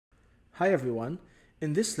Hi everyone.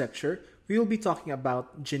 In this lecture, we will be talking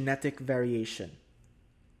about genetic variation.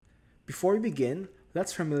 Before we begin,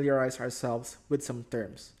 let's familiarize ourselves with some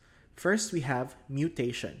terms. First, we have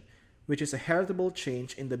mutation, which is a heritable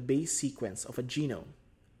change in the base sequence of a genome.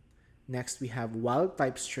 Next, we have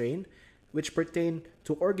wild-type strain, which pertain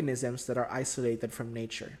to organisms that are isolated from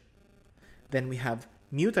nature. Then we have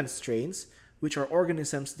mutant strains, which are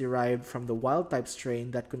organisms derived from the wild-type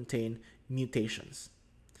strain that contain mutations.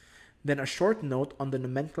 Then a short note on the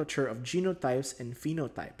nomenclature of genotypes and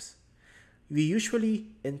phenotypes. We usually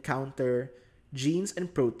encounter genes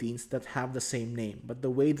and proteins that have the same name, but the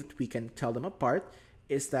way that we can tell them apart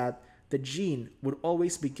is that the gene would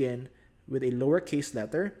always begin with a lowercase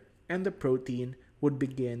letter and the protein would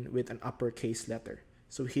begin with an uppercase letter.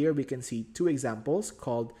 So here we can see two examples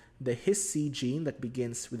called the His-C gene that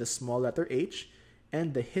begins with a small letter h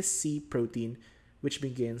and the His-C protein which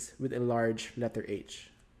begins with a large letter h.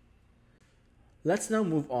 Let's now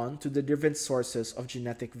move on to the different sources of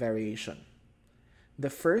genetic variation. The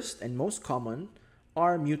first and most common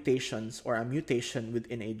are mutations or a mutation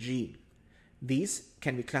within a gene. These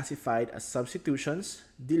can be classified as substitutions,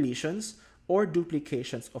 deletions, or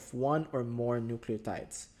duplications of one or more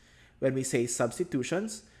nucleotides. When we say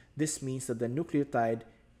substitutions, this means that the nucleotide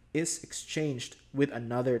is exchanged with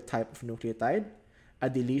another type of nucleotide. A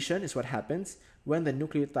deletion is what happens when the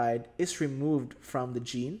nucleotide is removed from the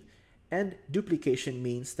gene, and duplication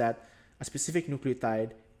means that a specific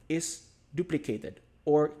nucleotide is duplicated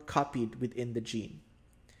or copied within the gene.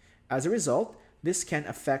 As a result, this can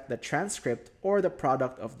affect the transcript or the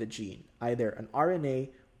product of the gene, either an RNA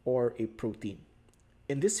or a protein.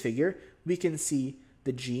 In this figure, we can see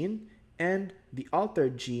the gene and the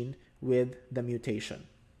altered gene with the mutation.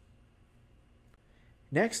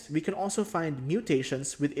 Next, we can also find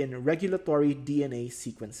mutations within regulatory DNA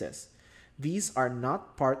sequences. These are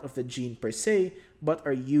not part of the gene per se, but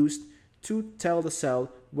are used to tell the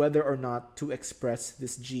cell whether or not to express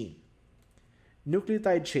this gene.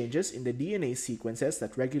 Nucleotide changes in the DNA sequences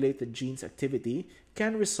that regulate the gene's activity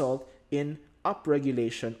can result in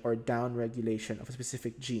upregulation or downregulation of a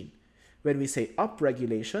specific gene. When we say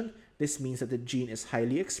upregulation, this means that the gene is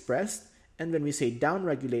highly expressed, and when we say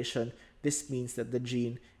downregulation, this means that the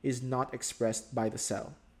gene is not expressed by the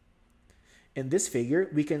cell. In this figure,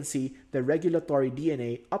 we can see the regulatory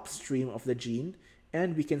DNA upstream of the gene,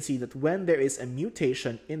 and we can see that when there is a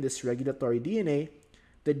mutation in this regulatory DNA,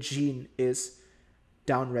 the gene is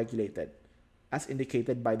downregulated, as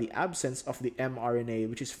indicated by the absence of the mRNA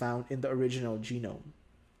which is found in the original genome.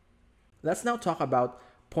 Let's now talk about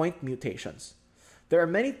point mutations. There are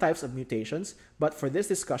many types of mutations, but for this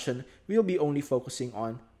discussion, we will be only focusing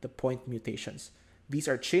on the point mutations. These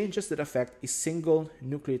are changes that affect a single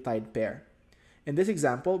nucleotide pair. In this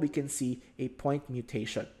example, we can see a point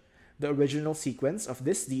mutation. The original sequence of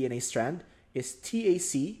this DNA strand is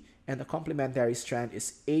TAC and the complementary strand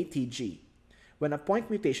is ATG. When a point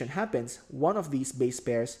mutation happens, one of these base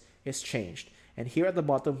pairs is changed. And here at the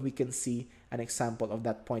bottom, we can see an example of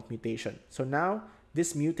that point mutation. So now,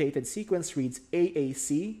 this mutated sequence reads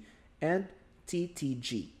AAC and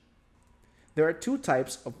TTG. There are two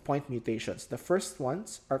types of point mutations. The first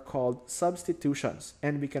ones are called substitutions,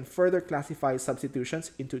 and we can further classify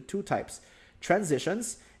substitutions into two types,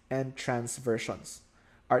 transitions and transversions.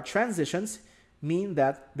 Our transitions mean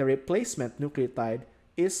that the replacement nucleotide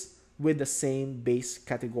is with the same base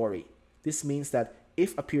category. This means that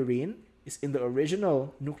if a purine is in the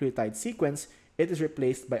original nucleotide sequence, it is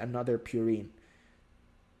replaced by another purine.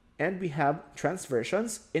 And we have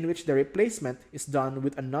transversions in which the replacement is done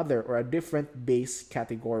with another or a different base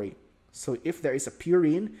category. So if there is a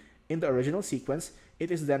purine in the original sequence,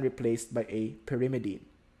 it is then replaced by a pyrimidine.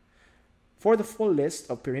 For the full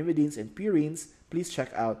list of pyrimidines and purines, please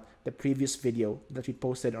check out the previous video that we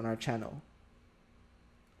posted on our channel.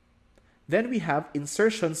 Then we have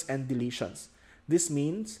insertions and deletions. This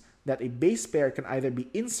means that a base pair can either be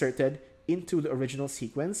inserted into the original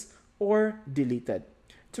sequence or deleted.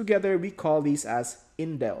 Together, we call these as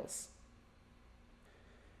indels.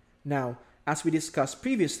 Now, as we discussed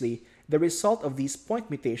previously, the result of these point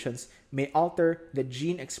mutations may alter the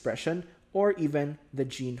gene expression or even the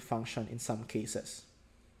gene function in some cases.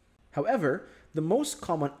 However, the most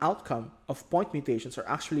common outcome of point mutations are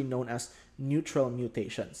actually known as neutral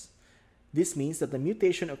mutations. This means that the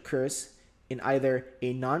mutation occurs in either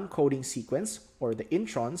a non-coding sequence, or the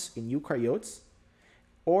introns in eukaryotes,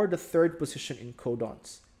 or the third position in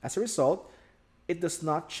codons. As a result, it does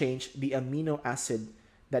not change the amino acid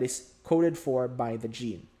that is coded for by the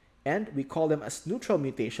gene. And we call them as neutral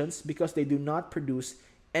mutations because they do not produce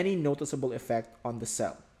any noticeable effect on the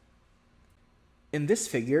cell. In this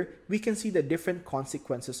figure, we can see the different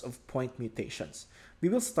consequences of point mutations. We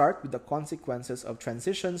will start with the consequences of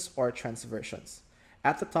transitions or transversions.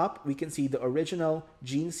 At the top, we can see the original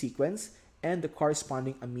gene sequence and the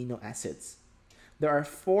corresponding amino acids. There are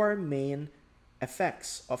four main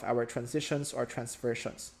effects of our transitions or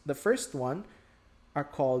transversions. The first one are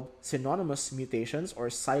called synonymous mutations or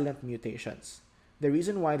silent mutations. The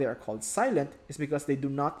reason why they are called silent is because they do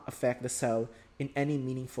not affect the cell in any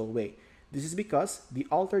meaningful way. This is because the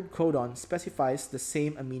altered codon specifies the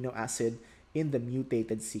same amino acid in the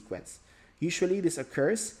mutated sequence. Usually this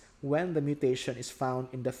occurs when the mutation is found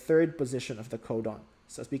in the third position of the codon.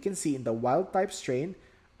 So as we can see in the wild type strain,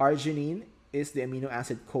 arginine is the amino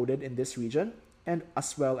acid coded in this region, and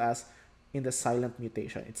as well as in the silent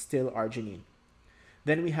mutation, it's still arginine.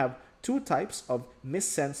 Then we have two types of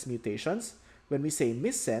missense mutations. When we say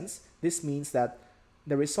missense, this means that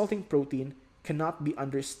the resulting protein cannot be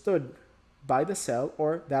understood by the cell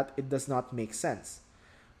or that it does not make sense.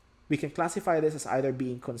 We can classify this as either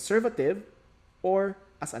being conservative or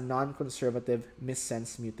as a non-conservative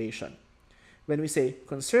missense mutation. When we say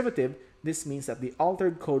conservative, this means that the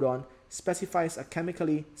altered codon specifies a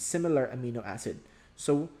chemically similar amino acid,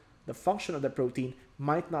 so the function of the protein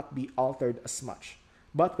might not be altered as much.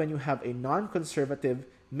 But when you have a non-conservative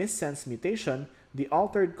missense mutation, the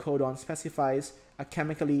altered codon specifies a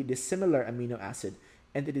chemically dissimilar amino acid,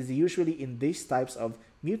 and it is usually in these types of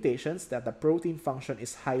mutations that the protein function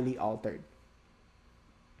is highly altered.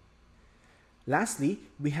 Lastly,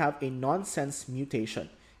 we have a nonsense mutation,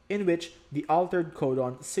 in which the altered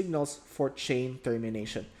codon signals for chain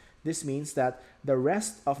termination. This means that the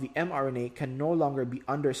rest of the mRNA can no longer be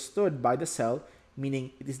understood by the cell,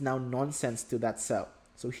 meaning it is now nonsense to that cell.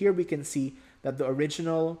 So here we can see that the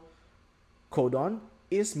original codon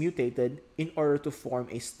is mutated in order to form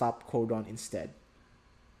a stop codon instead.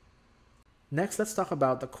 Next, let's talk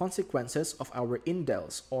about the consequences of our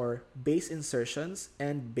indels, or base insertions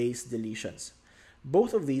and base deletions.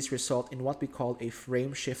 Both of these result in what we call a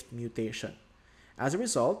frame shift mutation. As a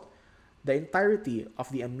result, the entirety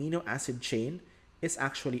of the amino acid chain is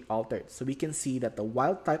actually altered. So we can see that the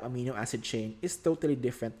wild type amino acid chain is totally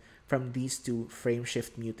different from these two frame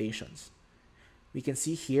shift mutations. We can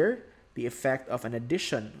see here the effect of an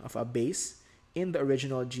addition of a base in the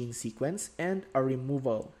original gene sequence and a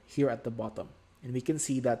removal here at the bottom. And we can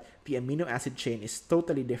see that the amino acid chain is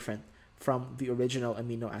totally different from the original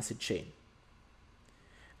amino acid chain.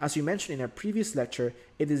 As we mentioned in our previous lecture,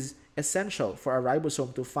 it is essential for a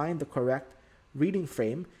ribosome to find the correct reading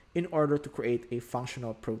frame in order to create a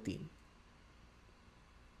functional protein.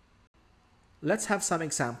 Let's have some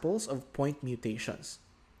examples of point mutations.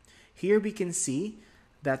 Here we can see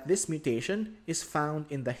that this mutation is found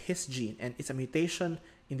in the His gene, and it's a mutation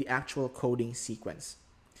in the actual coding sequence.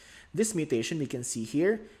 This mutation, we can see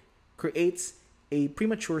here, creates a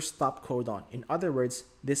premature stop codon. In other words,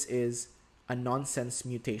 this is a nonsense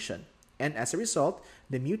mutation. And as a result,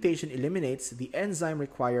 the mutation eliminates the enzyme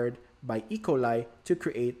required by E. coli to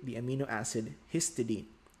create the amino acid histidine.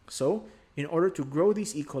 So, in order to grow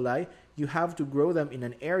these E. coli, you have to grow them in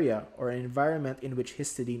an area or an environment in which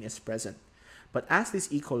histidine is present. But as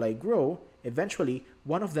these E. coli grow, eventually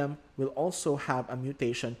one of them will also have a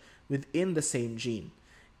mutation within the same gene.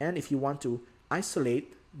 And if you want to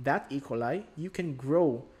isolate that E. coli, you can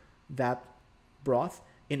grow that broth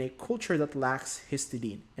in a culture that lacks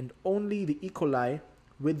histidine, and only the E. coli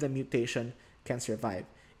with the mutation can survive.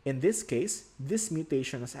 In this case, this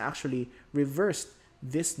mutation has actually reversed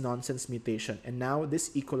this nonsense mutation, and now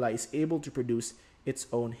this E. coli is able to produce its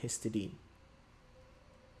own histidine.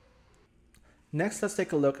 Next, let's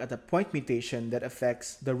take a look at a point mutation that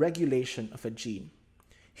affects the regulation of a gene.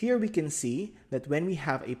 Here we can see that when we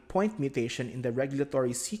have a point mutation in the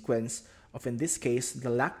regulatory sequence of, in this case, the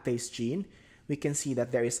lactase gene, we can see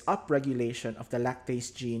that there is upregulation of the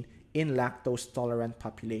lactase gene in lactose-tolerant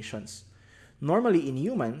populations. Normally in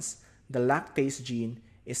humans, the lactase gene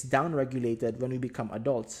is downregulated when we become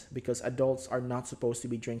adults because adults are not supposed to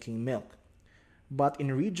be drinking milk. But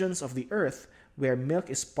in regions of the earth where milk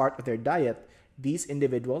is part of their diet, these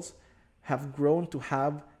individuals have grown to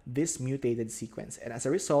have this mutated sequence, and as a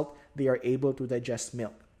result, they are able to digest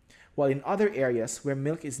milk. While in other areas where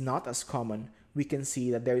milk is not as common, we can see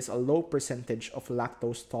that there is a low percentage of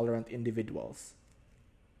lactose-tolerant individuals.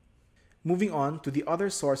 Moving on to the other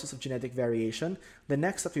sources of genetic variation, the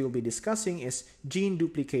next that we will be discussing is gene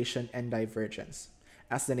duplication and divergence.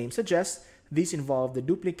 As the name suggests, these involve the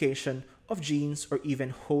duplication of genes or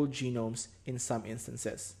even whole genomes in some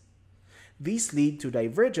instances. These lead to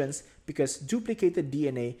divergence because duplicated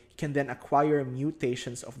DNA can then acquire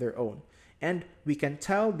mutations of their own. And we can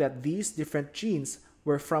tell that these different genes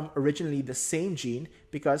were from originally the same gene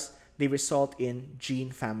because they result in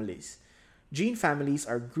gene families. Gene families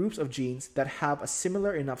are groups of genes that have a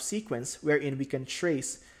similar enough sequence wherein we can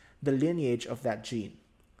trace the lineage of that gene.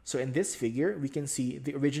 So in this figure, we can see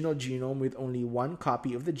the original genome with only one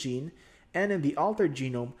copy of the gene, and in the altered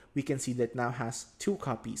genome, we can see that it now has two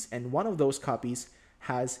copies, and one of those copies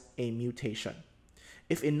has a mutation.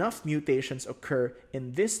 If enough mutations occur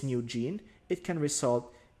in this new gene, it can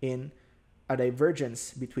result in a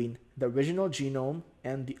divergence between the original genome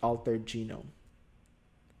and the altered genome.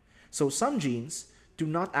 So some genes do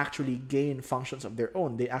not actually gain functions of their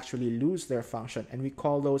own. They actually lose their function, and we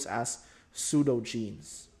call those as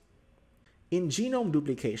pseudogenes. In genome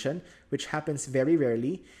duplication, which happens very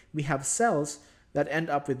rarely, we have cells that end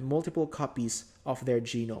up with multiple copies of their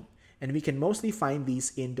genome. And we can mostly find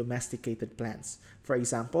these in domesticated plants. For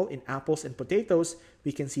example, in apples and potatoes,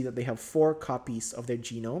 we can see that they have 4 copies of their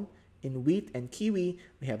genome. In wheat and kiwi,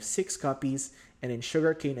 they have 6 copies. And in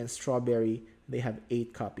sugarcane and strawberry, they have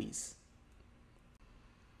 8 copies.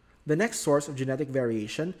 The next source of genetic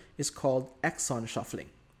variation is called exon shuffling.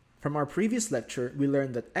 From our previous lecture, we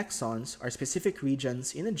learned that exons are specific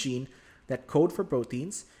regions in a gene that code for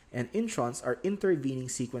proteins, and introns are intervening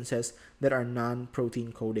sequences that are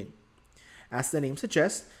non-protein coding. As the name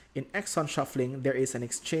suggests, in exon shuffling, there is an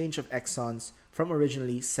exchange of exons from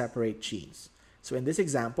originally separate genes. So in this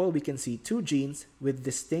example, we can see 2 genes with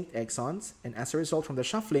distinct exons, and as a result from the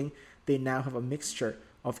shuffling, they now have a mixture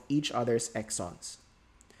of each other's exons.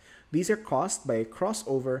 These are caused by a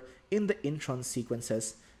crossover in the intron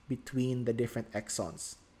sequences between the different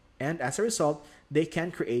exons. And as a result, they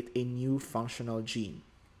can create a new functional gene.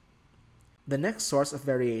 The next source of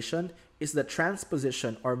variation is the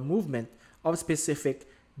transposition or movement of specific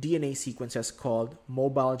DNA sequences called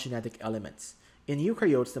mobile genetic elements. In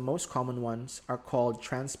eukaryotes, the most common ones are called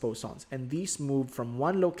transposons, and these move from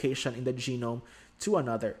one location in the genome to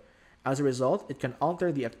another. As a result, it can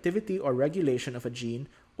alter the activity or regulation of a gene,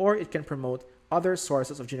 or it can promote other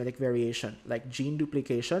sources of genetic variation like gene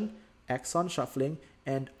duplication, exon shuffling,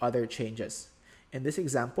 and other changes. In this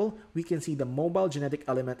example, we can see the mobile genetic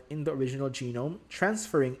element in the original genome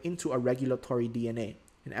transferring into a regulatory DNA.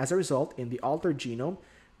 And as a result, in the altered genome,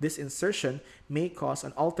 this insertion may cause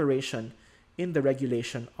an alteration in the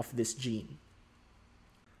regulation of this gene.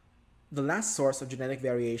 The last source of genetic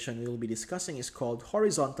variation we will be discussing is called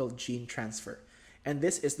horizontal gene transfer. And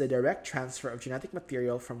this is the direct transfer of genetic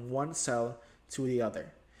material from one cell to the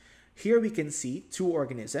other. Here we can see 2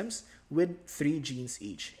 organisms with 3 genes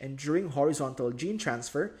each. And during horizontal gene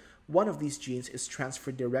transfer, one of these genes is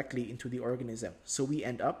transferred directly into the organism. So we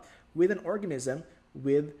end up with an organism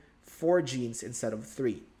with 4 genes instead of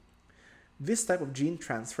 3. This type of gene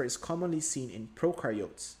transfer is commonly seen in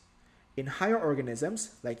prokaryotes. In higher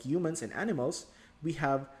organisms, like humans and animals, we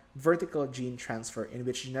have vertical gene transfer in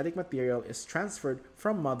which genetic material is transferred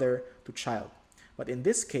from mother to child. But in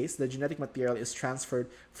this case, the genetic material is transferred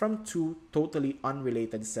from 2 totally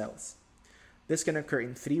unrelated cells. This can occur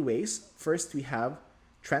in 3 ways. First, we have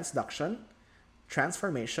transduction,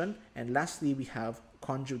 transformation, and lastly, we have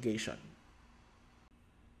conjugation.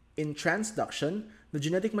 In transduction, the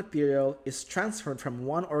genetic material is transferred from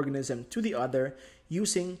one organism to the other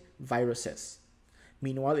using viruses.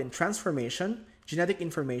 Meanwhile, in transformation, genetic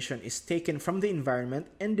information is taken from the environment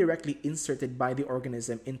and directly inserted by the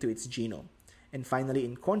organism into its genome. And finally,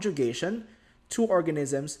 in conjugation, 2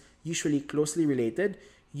 organisms, usually closely related,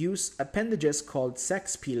 use appendages called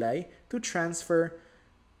sex pili to transfer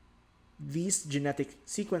these genetic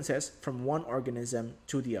sequences from one organism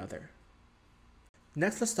to the other.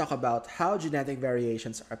 Next, let's talk about how genetic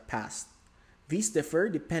variations are passed. These differ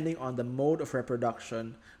depending on the mode of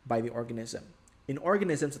reproduction by the organism. In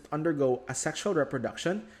organisms that undergo asexual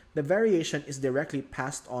reproduction, the variation is directly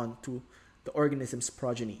passed on to the organism's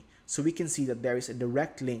progeny. So we can see that there is a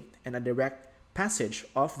direct link and a direct passage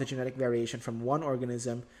of the genetic variation from one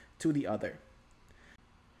organism to the other.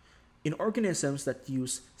 In organisms that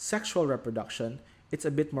use sexual reproduction, it's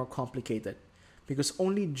a bit more complicated because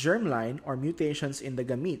only germline or mutations in the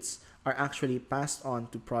gametes are actually passed on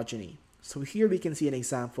to progeny. So here we can see an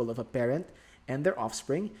example of a parent and their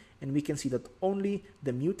offspring, and we can see that only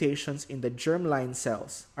the mutations in the germline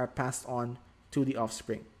cells are passed on to the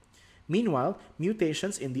offspring. Meanwhile,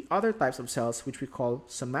 mutations in the other types of cells, which we call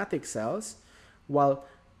somatic cells, while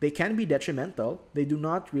they can be detrimental, they do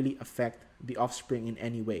not really affect the offspring in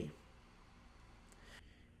any way.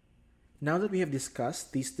 Now that we have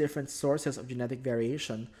discussed these different sources of genetic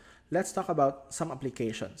variation, let's talk about some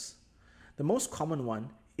applications. The most common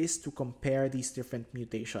one is to compare these different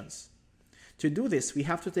mutations. To do this, we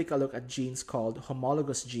have to take a look at genes called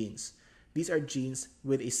homologous genes. These are genes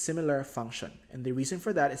with a similar function, and the reason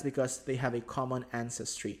for that is because they have a common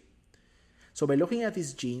ancestry. So by looking at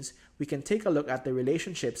these genes, we can take a look at the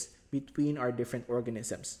relationships between our different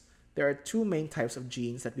organisms. There are two main types of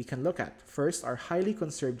genes that we can look at. First are highly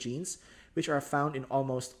conserved genes, which are found in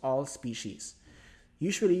almost all species.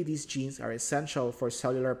 Usually, these genes are essential for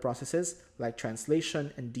cellular processes like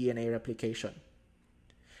translation and DNA replication.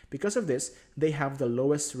 Because of this, they have the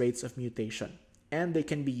lowest rates of mutation, and they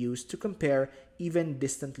can be used to compare even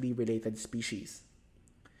distantly related species.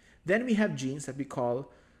 Then we have genes that we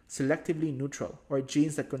call selectively neutral, or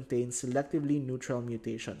genes that contain selectively neutral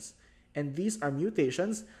mutations. And these are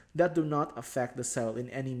mutations that do not affect the cell in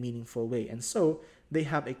any meaningful way, and so they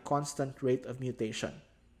have a constant rate of mutation.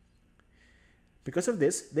 Because of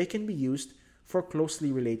this, they can be used for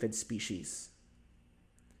closely related species.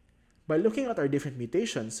 By looking at our different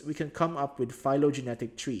mutations, we can come up with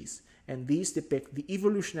phylogenetic trees, and these depict the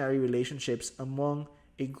evolutionary relationships among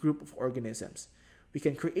a group of organisms. We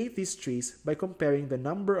can create these trees by comparing the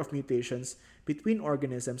number of mutations between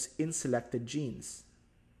organisms in selected genes.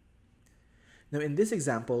 Now in this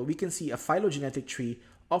example, we can see a phylogenetic tree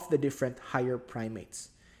of the different higher primates.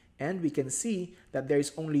 And we can see that there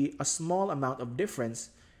is only a small amount of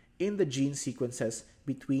difference in the gene sequences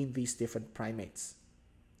between these different primates.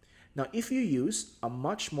 Now if you use a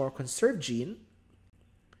much more conserved gene,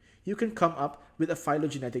 you can come up with a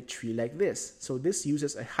phylogenetic tree like this. So this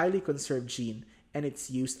uses a highly conserved gene, and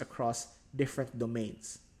it's used across different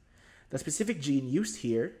domains. The specific gene used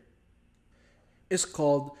here is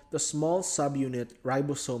called the small subunit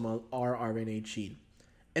ribosomal rRNA gene,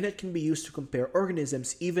 and it can be used to compare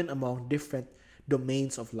organisms even among different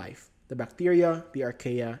domains of life, the bacteria, the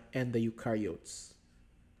archaea, and the eukaryotes.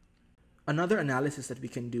 Another analysis that we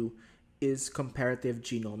can do is comparative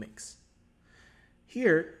genomics.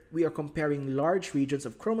 Here, we are comparing large regions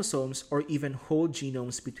of chromosomes or even whole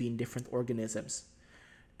genomes between different organisms.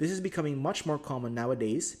 This is becoming much more common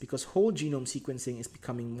nowadays because whole genome sequencing is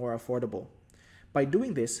becoming more affordable. By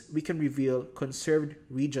doing this, we can reveal conserved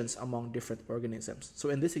regions among different organisms. So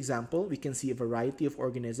in this example, we can see a variety of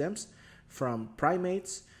organisms from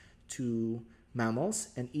primates to mammals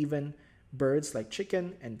and even birds like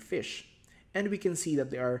chicken and fish. And we can see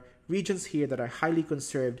that there are regions here that are highly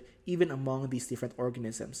conserved even among these different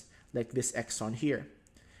organisms, like this exon here.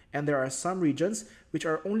 And there are some regions which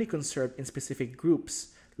are only conserved in specific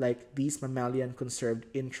groups, like these mammalian conserved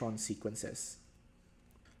intron sequences.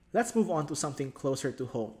 Let's move on to something closer to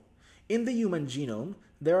home. In the human genome,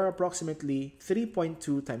 there are approximately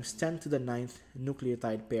 3.2 times 10 to the 9th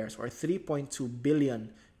nucleotide pairs, or 3.2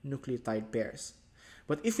 billion nucleotide pairs.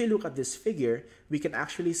 But if we look at this figure, we can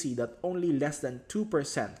actually see that only less than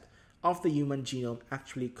 2% of the human genome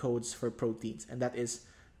actually codes for proteins, and that is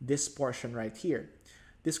this portion right here.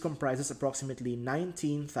 This comprises approximately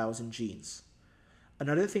 19,000 genes.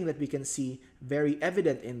 Another thing that we can see very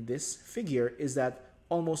evident in this figure is that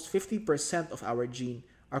almost 50% of our gene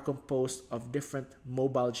are composed of different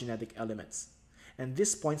mobile genetic elements. And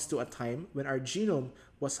this points to a time when our genome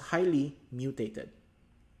was highly mutated.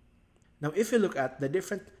 Now, if we look at the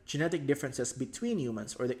different genetic differences between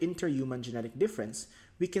humans, or the interhuman genetic difference,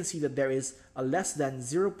 we can see that there is a less than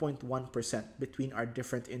 0.1% between our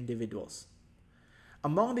different individuals.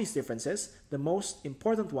 Among these differences, the most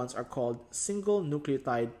important ones are called single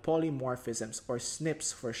nucleotide polymorphisms, or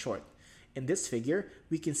SNPs for short. In this figure,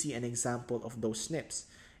 we can see an example of those SNPs,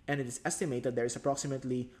 and it is estimated there is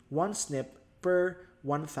approximately 1 SNP per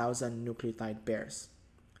 1,000 nucleotide pairs.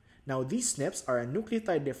 Now, these SNPs are a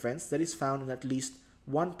nucleotide difference that is found in at least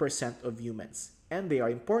 1% of humans, and they are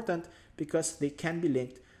important because they can be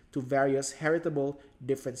linked to various heritable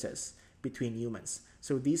differences between humans.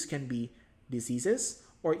 So these can be diseases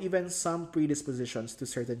or even some predispositions to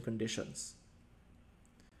certain conditions.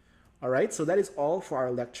 Alright, so that is all for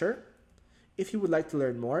our lecture. If you would like to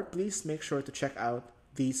learn more, please make sure to check out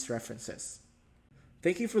these references.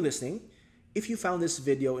 Thank you for listening. If you found this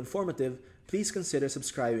video informative, please consider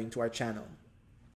subscribing to our channel.